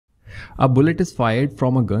A bullet is fired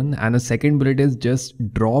from a gun and a second bullet is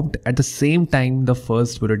just dropped at the same time the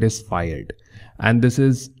first bullet is fired. And this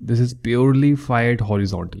is purely fired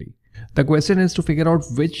horizontally. The question is to figure out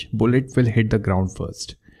which bullet will hit the ground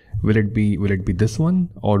first. Will it be this one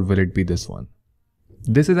or will it be this one?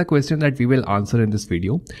 This is a question that we will answer in this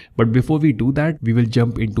video. But before we do that, we will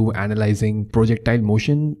jump into analyzing projectile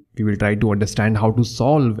motion. We will try to understand how to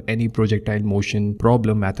solve any projectile motion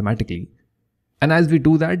problem mathematically. And as we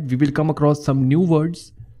do that, we will come across some new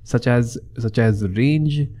words such as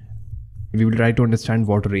range. We will try to understand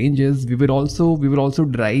what range is. We will also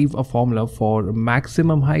derive a formula for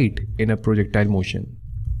maximum height in a projectile motion.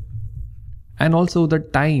 And also the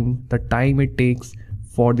time it takes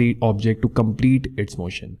for the object to complete its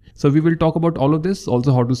motion. So we will talk about all of this,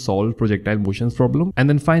 also how to solve projectile motions problem, and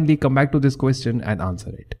then finally come back to this question and answer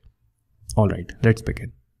it. Alright, let's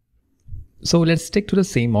begin. So let's stick to the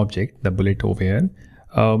same object, the bullet over here.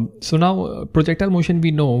 So now projectile motion,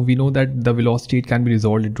 we know that the velocity, it can be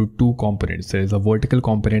resolved into two components. There is a vertical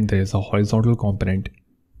component, there is a horizontal component.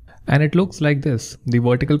 And it looks like this. The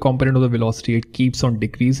vertical component of the velocity, it keeps on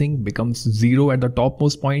decreasing, becomes 0 at the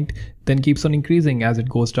topmost point, then keeps on increasing as it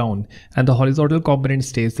goes down. And the horizontal component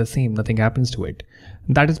stays the same, nothing happens to it.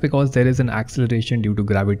 That is because there is an acceleration due to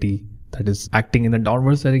gravity that is acting in the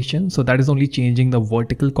downwards direction. So that is only changing the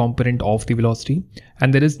vertical component of the velocity.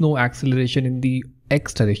 And there is no acceleration in the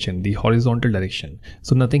x direction, the horizontal direction.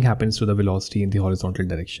 So nothing happens to the velocity in the horizontal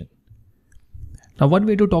direction. Now, one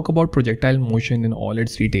way to talk about projectile motion in all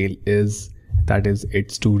its detail is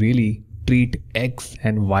it's to really treat x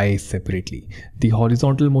and y separately. The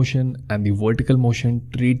horizontal motion and the vertical motion,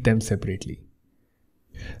 treat them separately.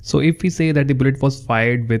 So if we say that the bullet was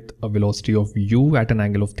fired with a velocity of u at an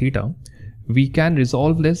angle of theta, we can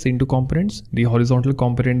resolve this into components. The horizontal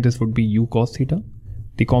component, this would be u cos theta.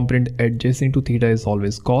 The component adjacent to theta is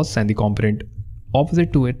always cos, and the component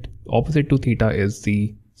opposite to theta is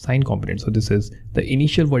the sine component. So this is the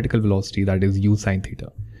initial vertical velocity, that is u sine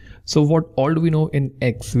theta. So what all do we know in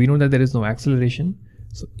x? We know that there is no acceleration.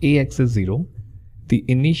 So ax is 0.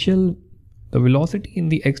 The velocity in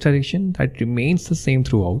the x direction, that remains the same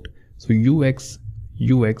throughout. So ux,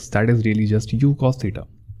 that is really just u cos theta.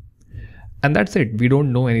 And that's it. We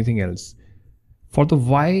don't know anything else. For the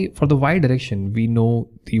y direction, we know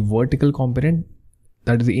the vertical component,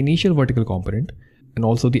 that is the initial vertical component, and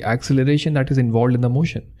also the acceleration that is involved in the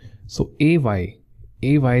motion. So ay,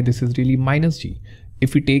 this is really minus g.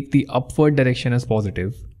 If we take the upward direction as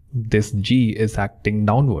positive, this g is acting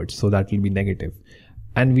downwards, so that will be negative.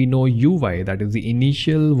 And we know uy, that is the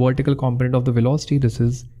initial vertical component of the velocity, this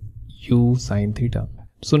is u sine theta.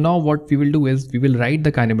 So now what we will do is we will write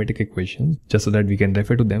the kinematic equations just so that we can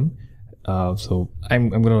refer to them. So I'm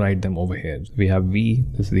going to write them over here. So we have v,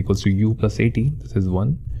 this is equals to u plus at, this is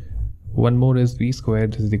 1. One more is v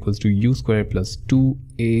squared, this is equals to u squared plus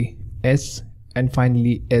 2as, and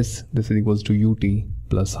finally s, this is equals to ut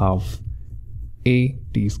plus half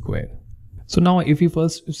at squared. So now if we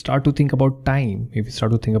first start to think about time,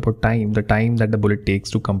 the time that the bullet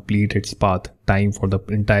takes to complete its path, time for the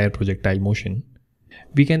entire projectile motion,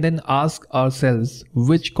 we can then ask ourselves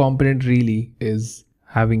which component really is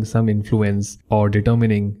having some influence or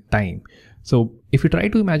determining time. So if you try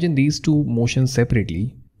to imagine these two motions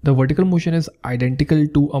separately, the vertical motion is identical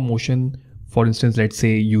to a motion, for instance, let's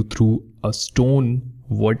say you threw a stone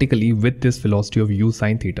vertically with this velocity of u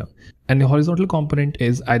sine theta. And the horizontal component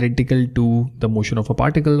is identical to the motion of a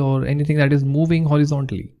particle or anything that is moving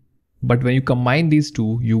horizontally. But when you combine these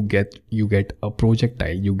two, you get a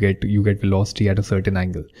projectile, you get velocity at a certain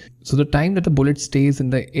angle. So the time that the bullet stays in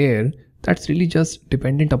the air, that's really just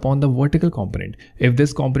dependent upon the vertical component. If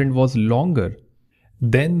this component was longer,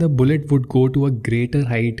 then the bullet would go to a greater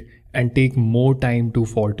height and take more time to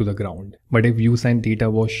fall to the ground. But if u sine theta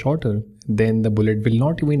was shorter, then the bullet will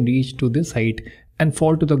not even reach to this height and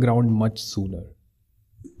fall to the ground much sooner.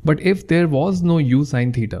 But if there was no u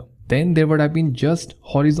sine theta, then there would have been just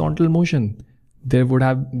horizontal motion. There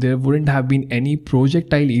wouldn't have been any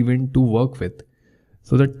projectile even to work with.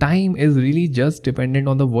 So the time is really just dependent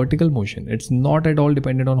on the vertical motion. It's not at all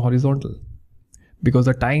dependent on horizontal. Because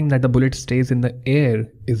the time that the bullet stays in the air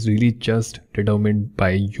is really just determined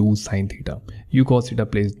by u sine theta. U cos theta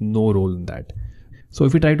plays no role in that. So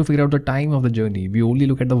if we try to figure out the time of the journey, we only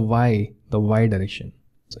look at the y direction.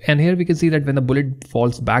 So, and here we can see that when the bullet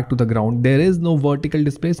falls back to the ground, there is no vertical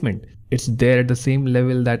displacement. It's there at the same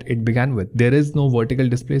level that it began with. There is no vertical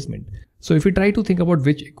displacement. So if we try to think about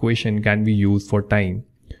which equation can we use for time,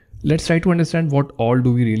 let's try to understand what all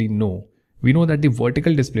do we really know. We know that the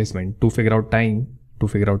vertical displacement, to figure out time,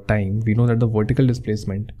 we know that the vertical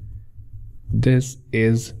displacement this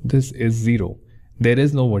is 0. There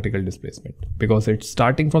is no vertical displacement because it's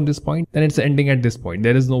starting from this point, then it's ending at this point.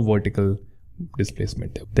 There is no vertical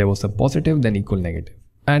displacement. There was some positive, then equal negative.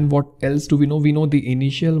 And what else do we know? We know the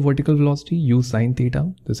initial vertical velocity u sine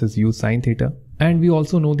theta. This is u sine theta. And we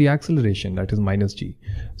also know the acceleration, that is minus g.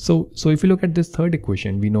 So if you look at this third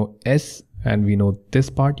equation, we know s and we know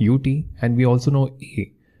this part ut and we also know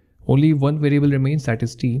a. Only one variable remains, that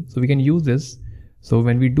is t. So we can use this. So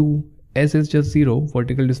when we do s is just 0,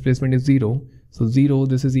 vertical displacement is 0. So 0,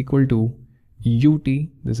 this is equal to ut,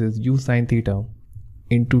 this is u sine theta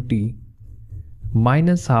into t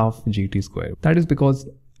minus half gt square. That is because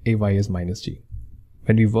ay is minus g.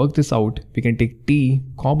 When we work this out, we can take t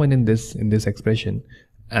common in this expression,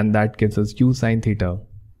 and that gives us u sine theta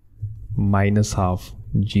minus half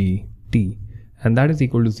gt, and that is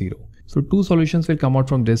equal to 0. So two solutions will come out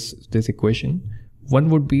from this equation. One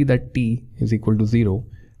would be that t is equal to 0,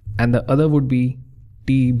 and the other would be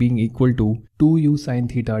t being equal to 2u sine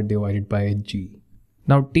theta divided by g.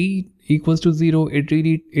 Now t equals to 0, it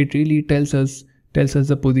really tells us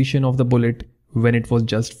the position of the bullet when it was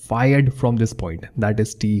just fired from this point, that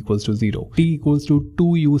is t equals to 0. T equals to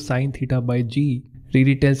 2u sine theta by g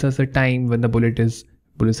really tells us a time when the bullet is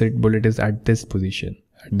at this position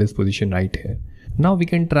right here. Now we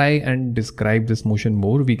can try and describe this motion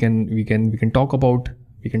more. We can talk about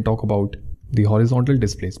the horizontal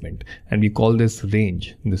displacement, and we call this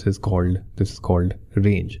range. This is called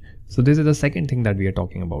range. So this is the second thing that we are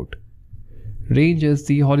talking about. Range is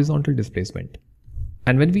the horizontal displacement.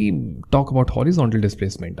 And when we talk about horizontal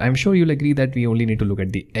displacement, I'm sure you'll agree that we only need to look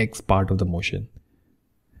at the x part of the motion,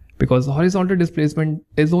 because horizontal displacement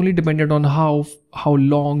is only dependent on how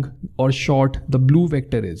long or short the blue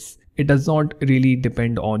vector is. It does not really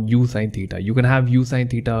depend on u sine theta. You can have u sine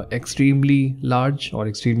theta extremely large or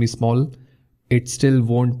extremely small. It still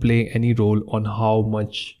won't play any role on how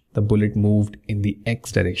much the bullet moved in the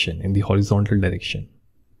x direction, in the horizontal direction.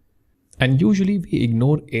 And usually we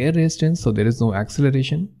ignore air resistance, so there is no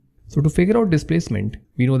acceleration. So to figure out displacement,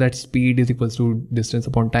 we know that speed is equals to distance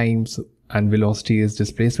upon time, and velocity is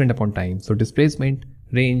displacement upon time. So displacement,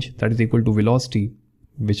 range, that is equal to velocity,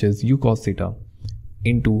 which is u cos theta,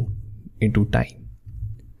 into time.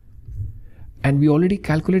 And we already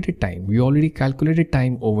calculated time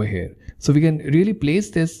over here. So we can really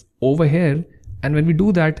place this over here, and when we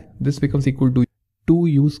do that, this becomes equal to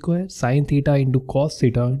 2u square sine theta into cos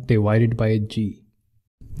theta divided by g.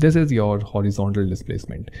 This is your horizontal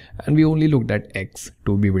displacement, and we only looked at x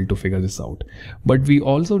to be able to figure this out. But we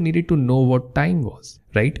also needed to know what time was,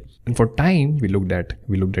 right? And for time, we looked at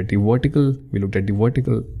the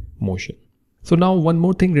vertical motion. So now one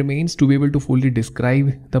more thing remains to be able to fully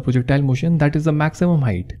describe the projectile motion, that is the maximum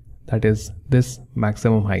height. That is this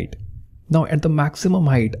maximum height. Now at the maximum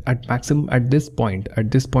height, at this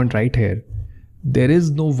point right here, there is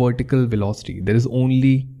no vertical velocity. There is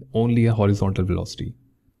only a horizontal velocity.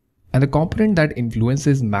 And the component that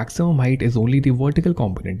influences maximum height is only the vertical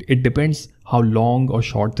component. It depends how long or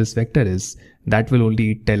short this vector is. That will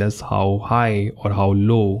only tell us how high or how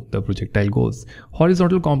low the projectile goes.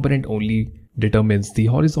 Horizontal component only determines the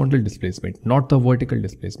horizontal displacement, not the vertical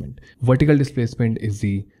displacement. Vertical displacement is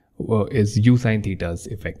u sine theta's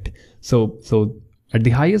effect. So at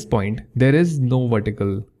the highest point, there is no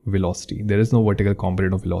vertical velocity. There is no vertical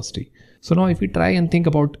component of velocity. So now if we try and think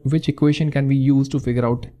about which equation can we use to figure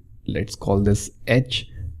out, let's call this h,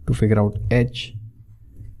 to figure out h.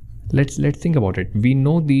 Let's think about it. We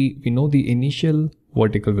know the initial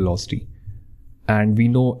vertical velocity, and we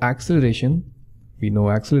know acceleration. We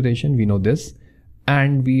know this,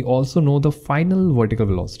 and we also know the final vertical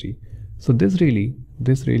velocity. So this is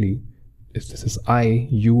I,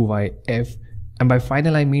 u, y, f, and by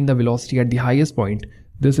final I mean the velocity at the highest point.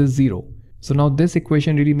 This is 0. So now this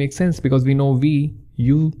equation really makes sense because we know v,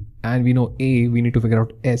 u, and we know a. We need to figure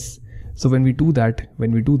out s. So when we do that,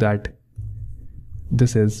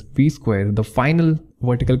 this is v square, the final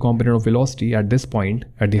vertical component of velocity at this point,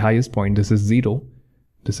 at the highest point. This is 0.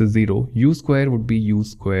 U square would be u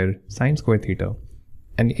square sine square theta,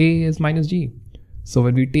 and a is minus g. So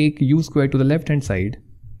when we take u square to the left hand side,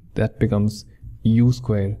 that becomes u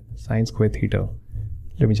square sine square theta.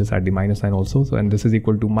 Let me just add the minus sign also. So, and this is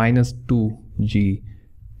equal to minus 2g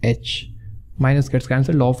h. Minus gets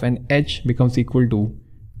cancelled off, and h becomes equal to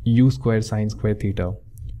u square sine square theta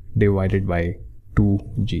divided by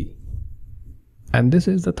 2g. And this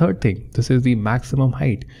is the third thing. This is the maximum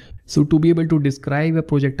height. So to be able to describe a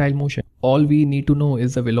projectile motion, all we need to know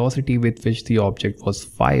is the velocity with which the object was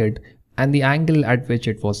fired and the angle at which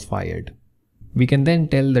it was fired. We can then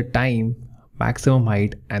tell the time, maximum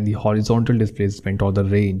height, and the horizontal displacement or the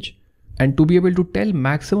range. And to be able to tell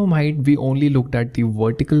maximum height, we only looked at the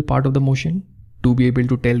vertical part of the motion. To be able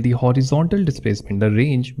to tell the horizontal displacement, the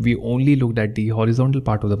range, we only looked at the horizontal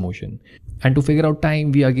part of the motion. And to figure out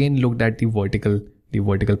time, we again looked at the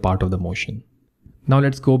vertical part of the motion. Now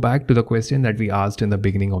let's go back to the question that we asked in the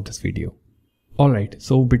beginning of this video. Alright,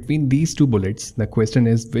 so between these two bullets, the question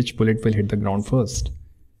is which bullet will hit the ground first?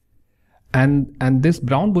 And this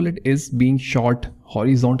brown bullet is being shot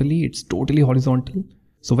horizontally, it's totally horizontal.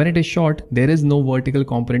 So when it is shot, there is no vertical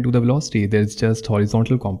component to the velocity, there is just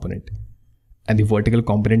horizontal component. And the vertical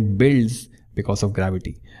component builds because of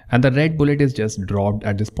gravity. And the red bullet is just dropped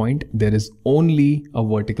at this point. There is only a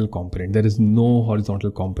vertical component. There is no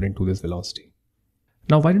horizontal component to this velocity.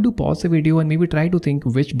 Now why don't you pause the video and maybe try to think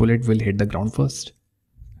which bullet will hit the ground first?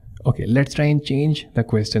 Okay, let's try and change the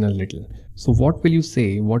question a little. So what will you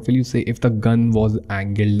say? What will you say if the gun was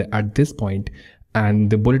angled at this point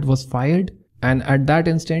and the bullet was fired, and at that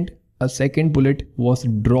instant a second bullet was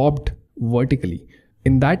dropped vertically?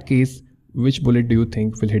 In that case, which bullet do you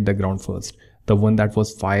think will hit the ground first? The one that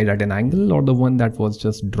was fired at an angle or the one that was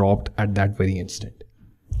just dropped at that very instant?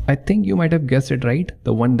 I think you might have guessed it right.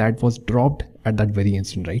 The one that was dropped at that very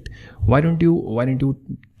instant, right? Why don't you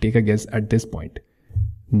take a guess at this point?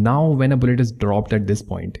 Now when a bullet is dropped at this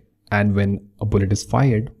point and when a bullet is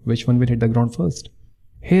fired, which one will hit the ground first?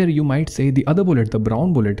 Here you might say the other bullet, the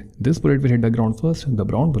brown bullet. This bullet will hit the ground first, the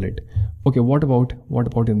brown bullet. Okay, what about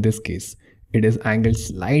in this case? It is angled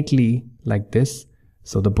slightly like this.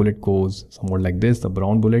 So the bullet goes somewhat like this, the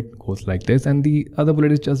brown bullet goes like this, and the other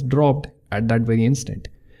bullet is just dropped at that very instant.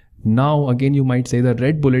 Now again you might say the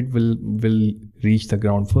red bullet will reach the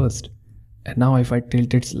ground first. And now if I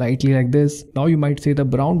tilt it slightly like this, now you might say the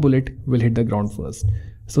brown bullet will hit the ground first.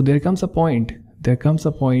 So there comes a point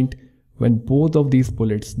when both of these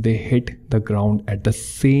bullets, they hit the ground at the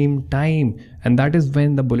same time. And that is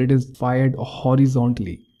when the bullet is fired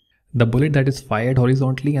horizontally. The bullet that is fired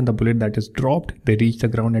horizontally and the bullet that is dropped, they reach the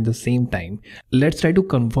ground at the same time. Let's try to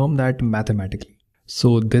confirm that mathematically.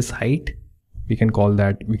 So this height, we can call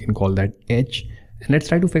that h, and let's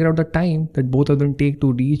try to figure out the time that both of them take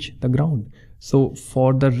to reach the ground. So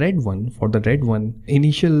for the red one,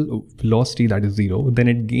 initial velocity, that is 0, then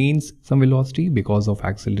it gains some velocity because of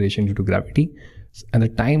acceleration due to gravity. And the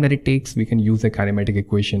time that it takes, we can use a kinematic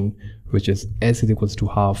equation, which is s is equals to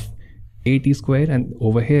half at square, and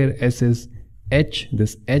over here s is h,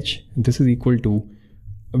 this is equal to,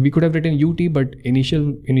 we could have written ut, but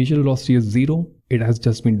initial velocity is 0, it has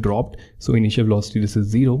just been dropped, so initial velocity, this is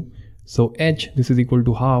 0, so h, this is equal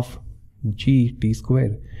to half g t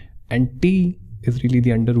square, and t is really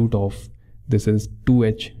the under root of, this is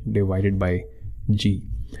 2h divided by g.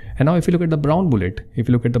 And now if you look at the brown bullet,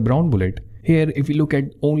 here if you look at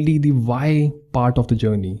only the y part of the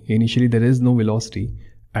journey, initially there is no velocity.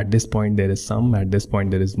 At this point there is some, at this point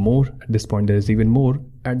there is more, at this point there is even more,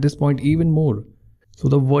 at this point even more. So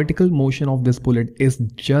the vertical motion of this bullet is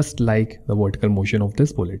just like the vertical motion of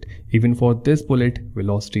this bullet. Even for this bullet,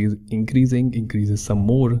 velocity is increases some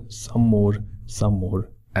more,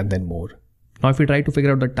 and then more. Now if we try to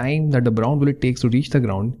figure out the time that the brown bullet takes to reach the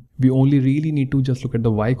ground, we only really need to just look at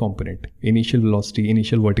the y component. Initial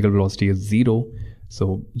vertical velocity is 0.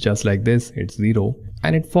 So just like this, it's 0,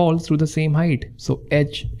 and it falls through the same height. So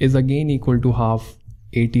h is again equal to half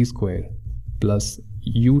at square plus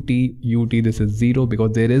ut, this is 0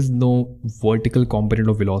 because there is no vertical component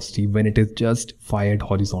of velocity when it is just fired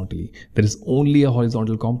horizontally. There is only a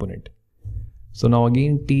horizontal component. So now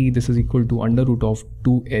again t, this is equal to under root of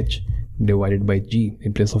 2h divided by g.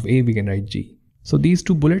 In place of a, we can write g. So these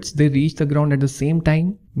two bullets, they reach the ground at the same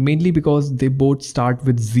time, mainly because they both start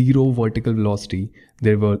with 0 vertical velocity.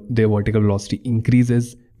 Their vertical velocity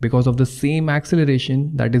increases because of the same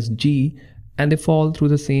acceleration, that is g, and they fall through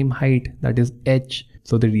the same height, that is h.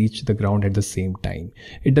 So they reach the ground at the same time.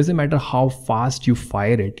 It doesn't matter how fast you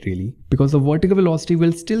fire it really, because the vertical velocity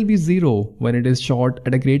will still be 0 when it is shot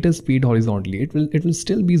at a greater speed horizontally. It will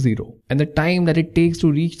still be 0. And the time that it takes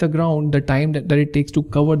to reach the ground, the time that it takes to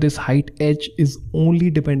cover this height h is only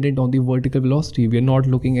dependent on the vertical velocity. We are not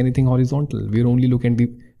looking anything horizontal. We are only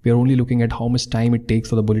looking at how much time it takes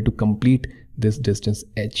for the bullet to complete this distance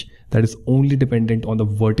h. That is only dependent on the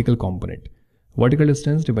vertical component. Vertical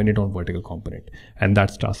distance dependent on vertical component, and that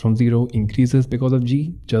starts from 0, increases because of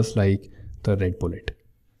g, just like the red bullet.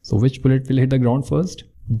 So which bullet will hit the ground first?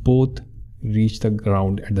 Both reach the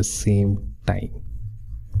ground at the same time.